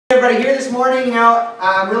everybody here this morning. You know,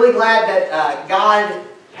 I'm really glad that God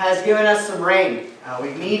has given us some rain.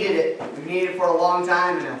 We've needed it. We've needed it for a long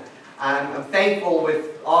time, and I'm thankful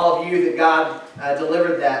with all of you that God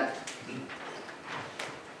delivered that.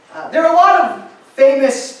 There are a lot of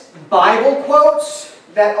famous Bible quotes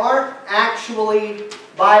that aren't actually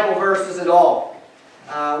Bible verses at all.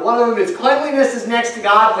 One of them is, "Cleanliness is next to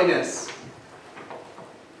godliness."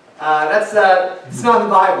 It's not in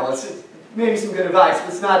the Bible. It's maybe some good advice, but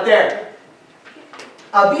it's not there.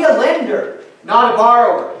 Be a lender, not a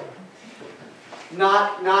borrower.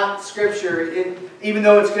 Not Scripture. Even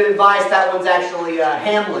though it's good advice, that one's actually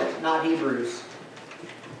Hamlet, not Hebrews.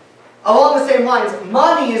 Along the same lines,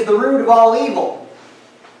 money is the root of all evil.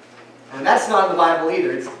 And that's not in the Bible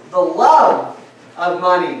either. It's the love of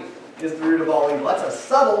money is the root of all evil. That's a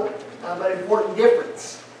subtle but important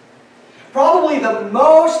difference. Probably the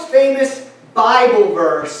most famous Bible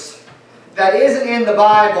verse that isn't in the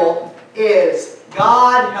Bible is,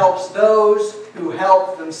 "God helps those who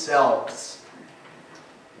help themselves."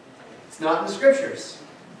 It's not in the Scriptures.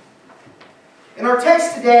 In our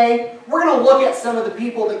text today, we're going to look at some of the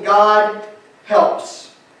people that God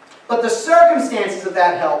helps. But the circumstances of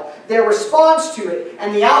that help, their response to it,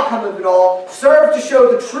 and the outcome of it all serve to show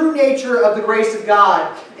the true nature of the grace of God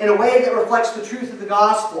in a way that reflects the truth of the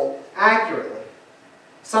gospel accurately.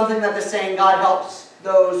 Something that the saying, "God helps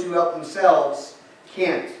those who help themselves,"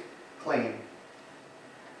 can't claim.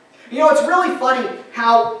 You know, it's really funny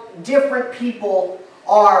how different people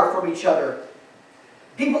are from each other.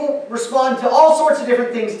 People respond to all sorts of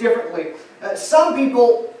different things differently. Some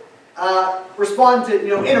people respond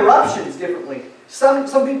to interruptions differently. Some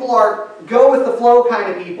people are go with the flow kind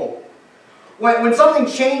of people. When something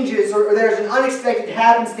changes or there's an unexpected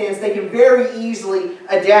happenstance, they can very easily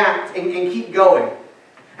adapt and keep going.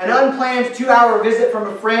 An unplanned 2-hour visit from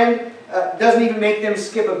a friend doesn't even make them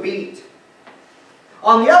skip a beat.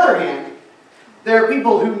 On the other hand, there are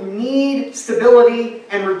people who need stability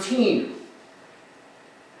and routine.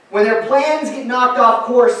 When their plans get knocked off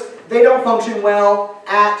course, they don't function well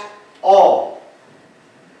at all.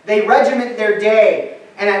 They regiment their day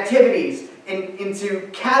and activities into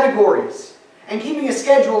categories. And keeping a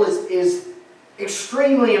schedule is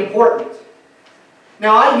extremely important.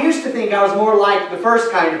 Now, I used to think I was more like the first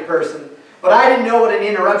kind of person, but I didn't know what an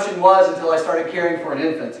interruption was until I started caring for an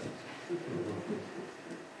infant.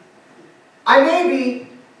 I may be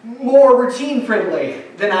more routine-friendly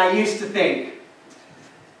than I used to think.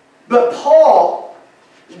 But Paul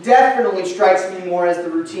definitely strikes me more as the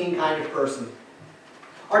routine kind of person.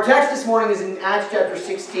 Our text this morning is in Acts chapter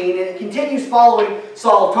 16, and it continues following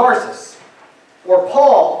Saul of Tarsus, or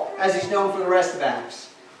Paul, as he's known for the rest of Acts.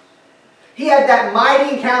 He had that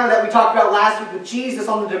mighty encounter that we talked about last week with Jesus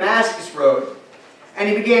on the Damascus Road, and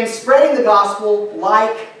he began spreading the gospel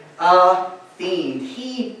like a fiend.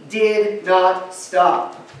 He did not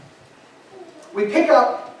stop. We pick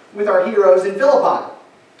up with our heroes in Philippi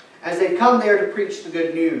as they've come there to preach the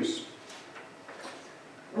good news.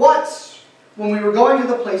 Once, when we were going to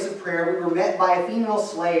the place of prayer, we were met by a female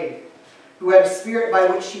slave who had a spirit by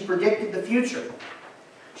which she predicted the future.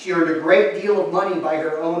 She earned a great deal of money by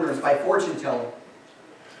her owners by fortune-telling.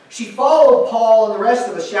 She followed Paul and the rest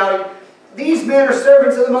of us, shouting, "These men are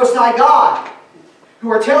servants of the Most High God,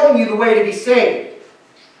 who are telling you the way to be saved."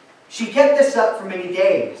 She kept this up for many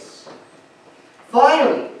days.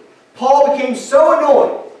 Finally, Paul became so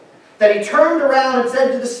annoyed that he turned around and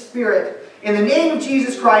said to the spirit, "In the name of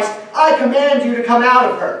Jesus Christ, I command you to come out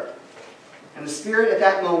of her." And the spirit at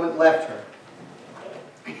that moment left her.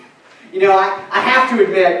 You know, I have to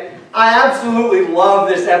admit, I absolutely love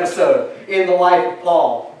this episode in the life of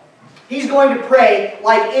Paul. He's going to pray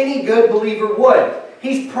like any good believer would.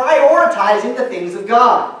 He's prioritizing the things of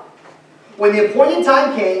God. When the appointed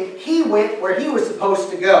time came, he went where he was supposed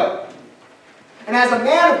to go. And as a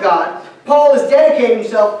man of God, Paul is dedicating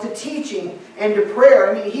himself to teaching and to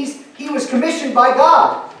prayer. I mean, he was commissioned by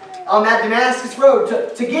God on that Damascus road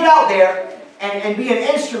to get out there and be an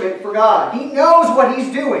instrument for God. He knows what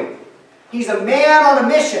he's doing. He's a man on a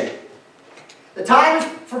mission. The time is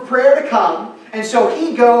for prayer to come, and so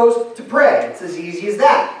he goes to pray. It's as easy as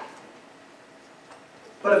that.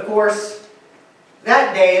 But of course,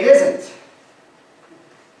 that day it isn't.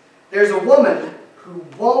 There's a woman who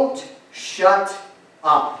won't shut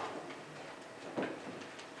up.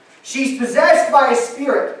 She's possessed by a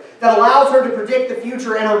spirit that allows her to predict the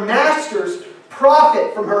future, and her masters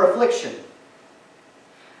profit from her affliction.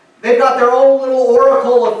 They've got their own little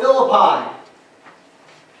oracle of Philippi.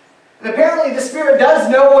 And apparently the spirit does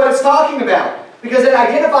know what it's talking about, because it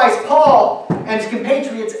identifies Paul and his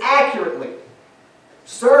compatriots accurately.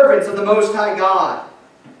 Servants of the Most High God.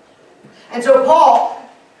 And so Paul,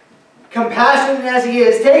 compassionate as he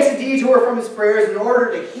is, takes a detour from his prayers in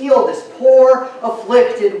order to heal this poor,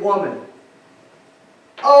 afflicted woman.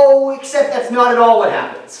 Oh, except that's not at all what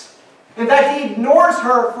happens. In fact, he ignores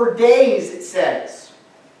her for days, it says.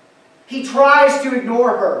 He tries to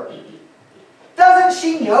ignore her. Doesn't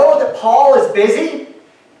she know that Paul is busy?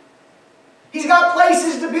 He's got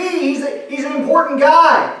places to be. He's an important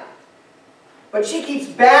guy. But she keeps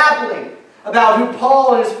babbling about who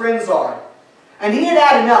Paul and his friends are. And he had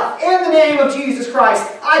had enough. In the name of Jesus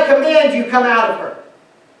Christ, I command you, come out of her.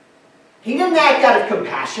 He didn't act out of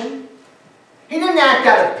compassion. He didn't act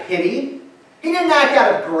out of pity. He didn't act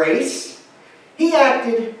out of grace. He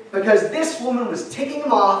acted because this woman was ticking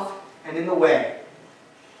him off and in the way.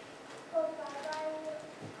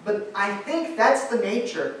 But I think that's the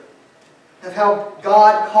nature of how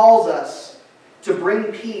God calls us to bring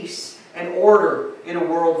peace and order in a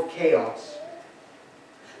world of chaos.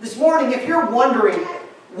 This morning, if you're wondering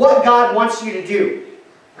what God wants you to do,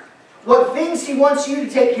 what things He wants you to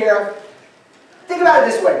take care of, think about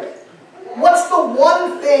it this way. What's the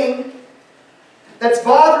one thing that's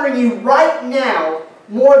bothering you right now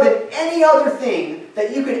more than any other thing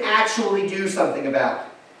that you can actually do something about?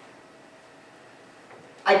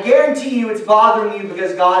 I guarantee you it's bothering you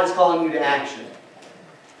because God is calling you to action.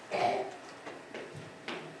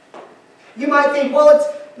 You might think, well,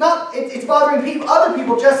 it's bothering other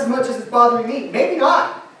people just as much as it's bothering me. Maybe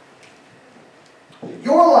not.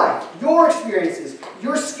 Your life, your experiences,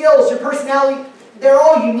 your skills, your personality, they're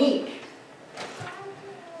all unique.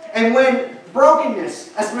 And when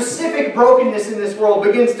brokenness, a specific brokenness in this world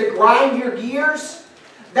begins to grind your gears,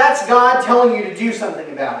 that's God telling you to do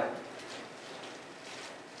something about it.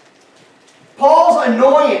 Paul's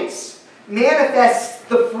annoyance manifests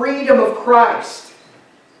the freedom of Christ.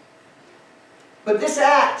 But this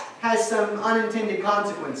act has some unintended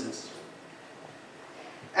consequences.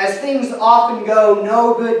 As things often go,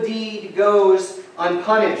 no good deed goes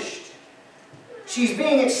unpunished. She's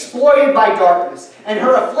being exploited by darkness, and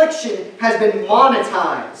her affliction has been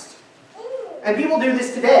monetized. And people do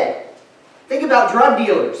this today. Think about drug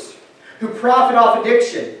dealers who profit off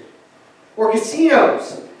addiction, or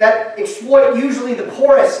casinos that exploit usually the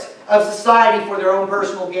poorest of society for their own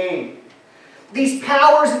personal gain. These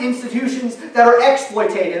powers and institutions that are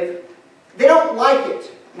exploitative, they don't like it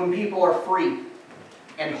when people are free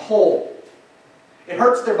and whole. It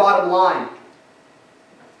hurts their bottom line.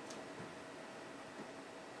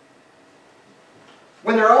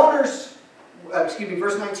 When their owners,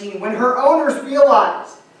 verse 19, when her owners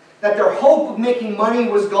realized that their hope of making money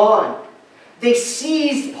was gone, they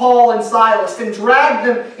seized Paul and Silas and dragged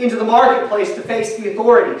them into the marketplace to face the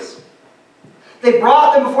authorities. They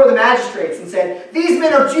brought them before the magistrates and said, "These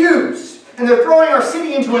men are Jews, and they're throwing our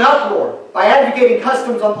city into an uproar by advocating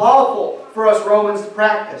customs unlawful for us Romans to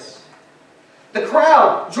practice." The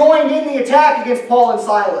crowd joined in the attack against Paul and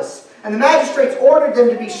Silas, and the magistrates ordered them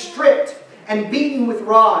to be stripped and beaten with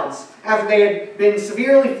rods. After they had been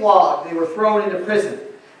severely flogged, they were thrown into prison,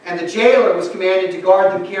 and the jailer was commanded to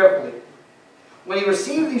guard them carefully. When he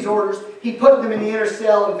received these orders, he put them in the inner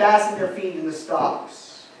cell and fastened their feet in the stocks.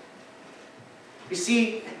 You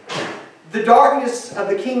see, the darkness of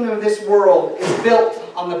the kingdom of this world is built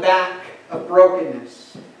on the back of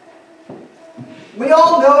brokenness. We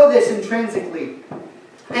all know this intrinsically.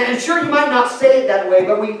 And sure, you might not say it that way,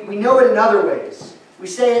 but we know it in other ways. We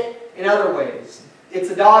say it in other ways. It's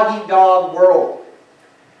a dog-eat-dog world.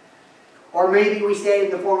 Or maybe we say it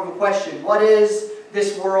in the form of a question. What is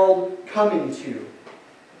this world coming to?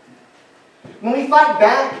 When we fight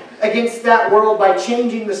back against that world by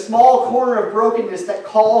changing the small corner of brokenness that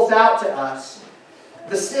calls out to us,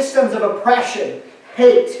 the systems of oppression,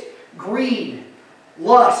 hate, greed,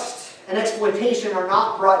 lust, and exploitation are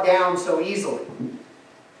not brought down so easily.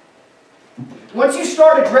 Once you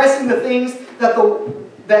start addressing the things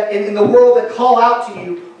that in the world that call out to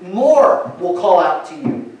you, more will call out to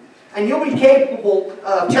you. And you'll be capable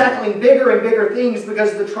of tackling bigger and bigger things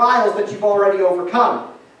because of the trials that you've already overcome.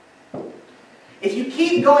 If you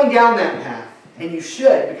keep going down that path, and you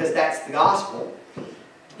should because that's the gospel,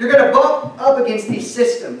 you're going to bump up against these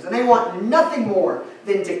systems, and they want nothing more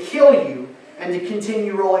than to kill you and to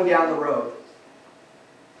continue rolling down the road.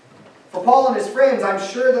 For Paul and his friends, I'm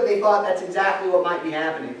sure that they thought that's exactly what might be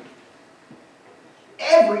happening.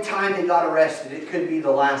 Every time they got arrested, it could be the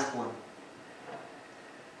last one.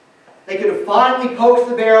 They could have finally poked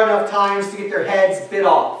the bear enough times to get their heads bit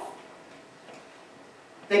off.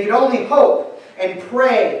 They could only hope and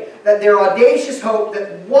pray that their audacious hope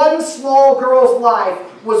that one small girl's life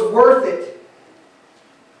was worth it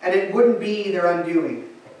and it wouldn't be their undoing.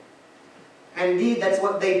 And indeed, that's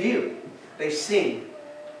what they do. they sing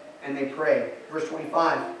and they pray. Verse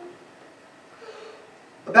 25.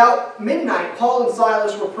 About midnight, Paul and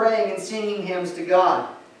Silas were praying and singing hymns to God,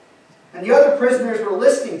 and the other prisoners were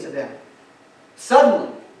listening to them. Suddenly,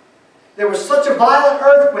 there was such a violent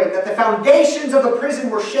earthquake that the foundations of the prison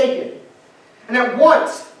were shaken. And at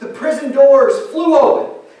once, the prison doors flew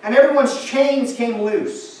open, and everyone's chains came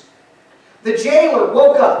loose. The jailer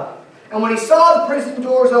woke up, and when he saw the prison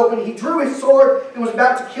doors open, he drew his sword and was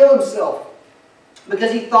about to kill himself,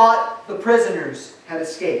 because he thought the prisoners had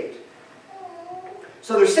escaped.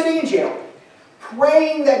 So they're sitting in jail,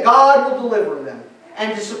 praying that God will deliver them.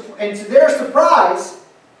 And to their surprise,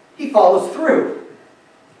 he follows through.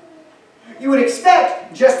 You would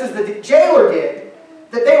expect, just as the jailer did,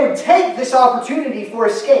 that they would take this opportunity for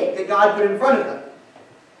escape that God put in front of them.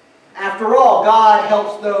 After all, God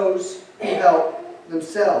helps those who help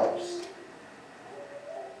themselves.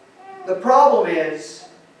 The problem is,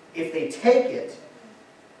 if they take it,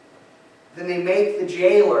 then they make the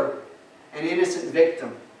jailer an innocent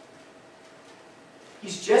victim.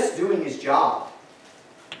 He's just doing his job.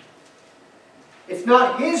 It's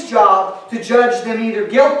not his job to judge them either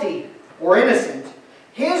guilty or innocent.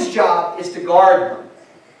 His job is to guard them.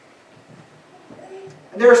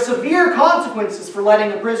 And there are severe consequences for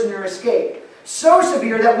letting a prisoner escape. So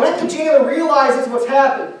severe that when the jailer realizes what's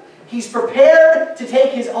happened, he's prepared to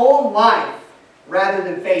take his own life rather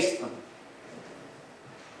than face them.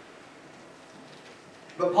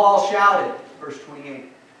 But Paul shouted, verse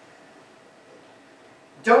 28,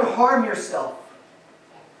 "Don't harm yourself.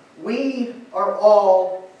 We are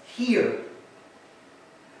all here."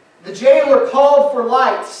 The jailer called for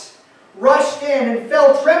lights, rushed in, and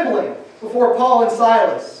fell trembling before Paul and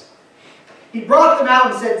Silas. He brought them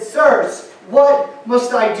out and said, "Sirs, what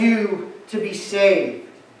must I do to be saved?"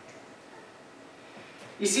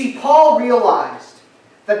 You see, Paul realized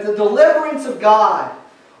that the deliverance of God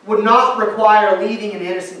would not require leaving an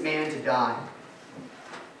innocent man to die.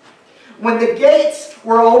 When the gates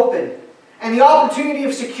were open and the opportunity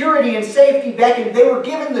of security and safety beckoned, they were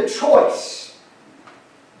given the choice.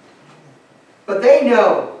 But they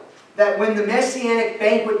know that when the messianic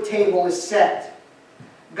banquet table is set,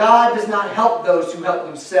 God does not help those who help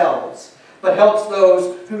themselves, but helps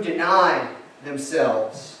those who deny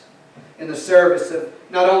themselves in the service of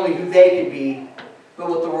not only who they could be, but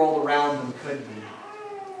what the world around them could be.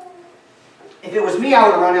 If it was me, I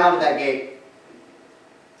would run out of that gate.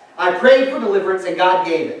 I prayed for deliverance and God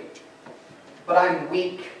gave it. But I'm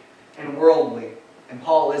weak and worldly, and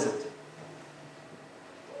Paul isn't.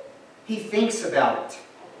 He thinks about it.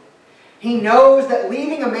 He knows that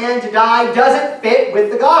leaving a man to die doesn't fit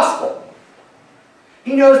with the gospel.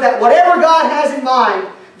 He knows that whatever God has in mind,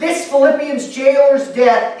 this Philippians jailer's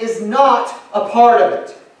death is not a part of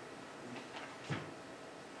it.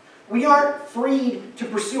 We aren't freed to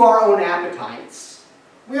pursue our own appetites.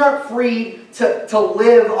 We aren't free to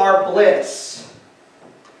live our bliss,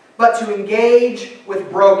 but to engage with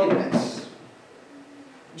brokenness.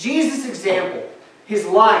 Jesus' example, his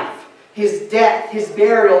life, his death, his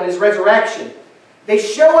burial, and his resurrection, they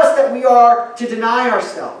show us that we are to deny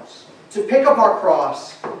ourselves, to pick up our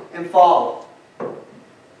cross, and follow.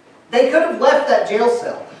 They could have left that jail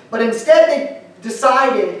cell, but instead they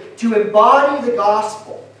decided to embody the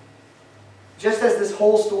gospel, just as this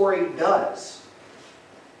whole story does.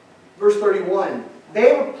 Verse 31,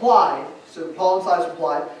 they replied, so Paul and Silas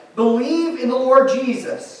replied, "Believe in the Lord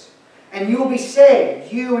Jesus, and you will be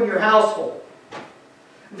saved, you and your household."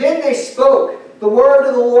 Then they spoke the word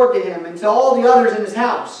of the Lord to him and to all the others in his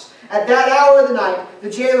house. At that hour of the night, the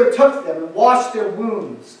jailer took them and washed their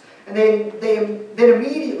wounds. And then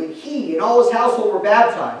immediately he and all his household were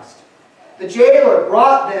baptized. The jailer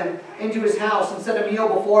brought them into his house and set a meal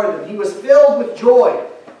before them. He was filled with joy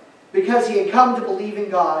because he had come to believe in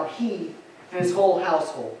God, he and his whole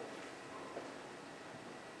household.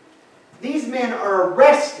 These men are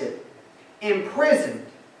arrested, imprisoned,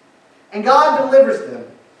 and God delivers them.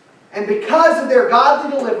 And because of their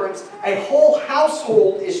godly deliverance, a whole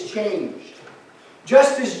household is changed.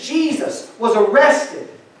 Just as Jesus was arrested,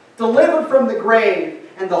 delivered from the grave,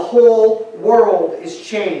 and the whole world is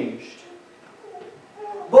changed.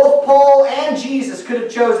 Both Paul and Jesus could have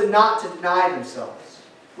chosen not to deny themselves.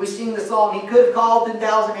 We sing the song, he could have called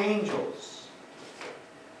 10,000 angels.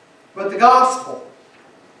 But the gospel,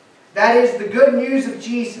 that is the good news of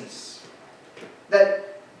Jesus, that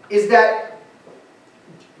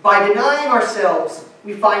by denying ourselves,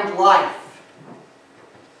 we find life.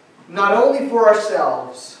 Not only for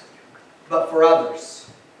ourselves, but for others.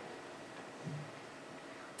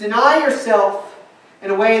 Deny yourself in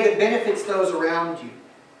a way that benefits those around you.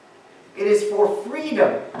 It is for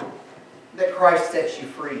freedom Christ sets you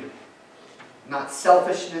free. Not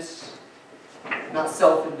selfishness, not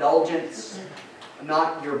self-indulgence,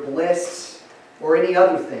 not your bliss, or any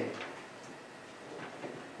other thing.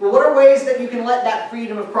 Well, what are ways that you can let that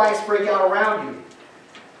freedom of Christ break out around you?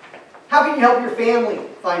 How can you help your family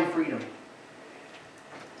find freedom?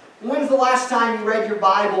 When's the last time you read your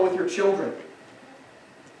Bible with your children?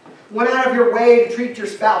 Went out of your way to treat your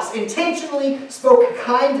spouse? Intentionally spoke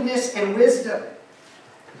kindness and wisdom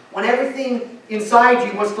when everything inside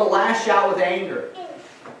you wants to lash out with anger?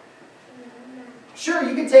 Sure,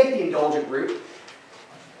 you could take the indulgent route.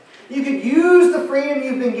 You could use the freedom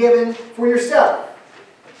you've been given for yourself.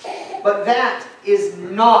 But that is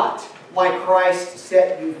not why Christ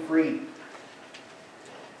set you free.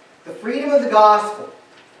 The freedom of the gospel,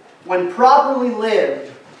 when properly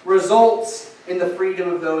lived, results in the freedom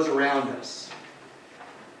of those around us.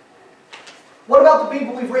 What about the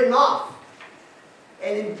people we've written off?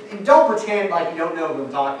 And don't pretend like you don't know who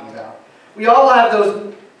I'm talking about. We all have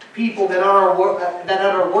those people that at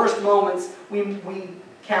our worst moments we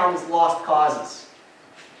count as lost causes.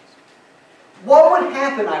 What would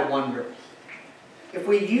happen, I wonder, if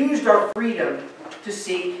we used our freedom to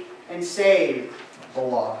seek and save the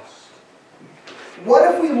lost?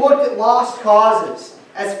 What if we looked at lost causes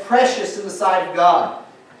as precious in the sight of God?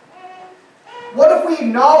 What if we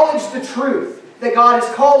acknowledged the truth that God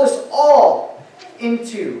has called us all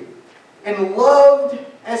into and loved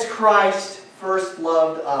as Christ first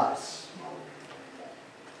loved us?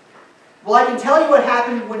 Well, I can tell you what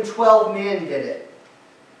happened when 12 men did it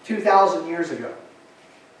 2,000 years ago.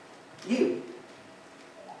 You,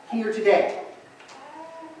 here today.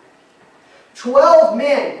 12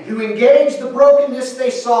 men who engaged the brokenness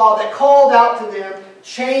they saw, that called out to them,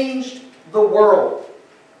 changed the world.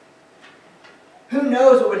 Who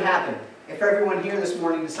knows what would happen if everyone here this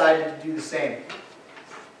morning decided to do the same?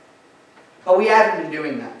 But we haven't been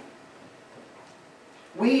doing that.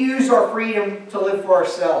 We use our freedom to live for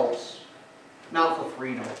ourselves, not for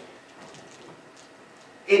freedom.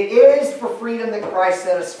 It is for freedom that Christ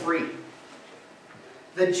set us free.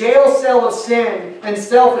 The jail cell of sin and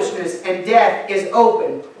selfishness and death is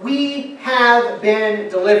open. We have been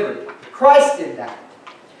delivered. Christ did that.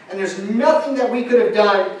 And there's nothing that we could have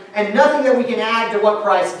done and nothing that we can add to what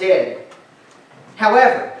Christ did.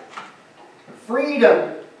 However,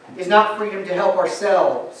 freedom is not freedom to help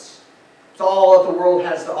ourselves. It's all that the world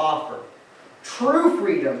has to offer. True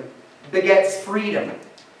freedom begets freedom.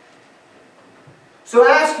 So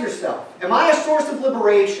ask yourself, am I a source of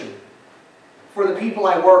liberation for the people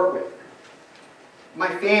I work with, my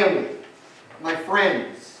family, my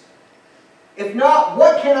friends? If not,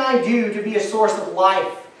 what can I do to be a source of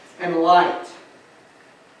life and light?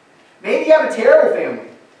 Maybe you have a terrible family,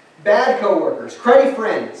 bad coworkers, cruddy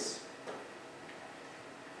friends.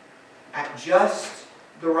 At just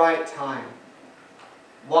the right time,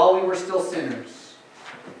 while we were still sinners,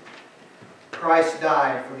 Christ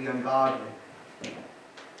died for the ungodly.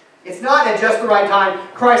 It's not at just the right time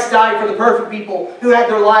Christ died for the perfect people who had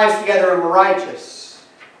their lives together and were righteous.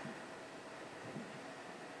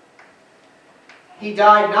 He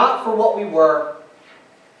died not for what we were,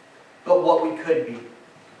 but what we could be.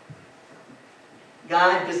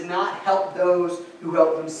 God does not help those who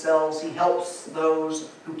help themselves. He helps those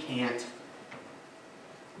who can't.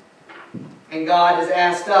 And God has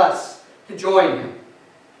asked us to join Him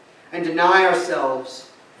and deny ourselves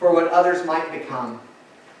for what others might become,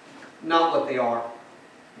 not what they are.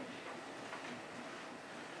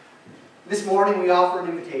 This morning we offer an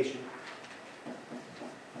invitation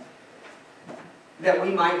that we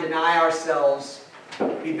might deny ourselves,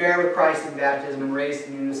 be buried with Christ in baptism, and raised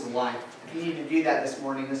in newness of life. If you need to do that this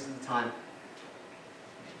morning, this is the time.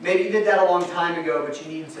 Maybe you did that a long time ago, but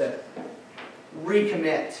you need to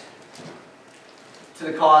recommit to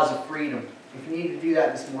the cause of freedom. If you need to do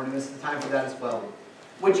that this morning, this is the time for that as well.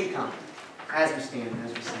 Would you come as we stand and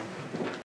as we sing?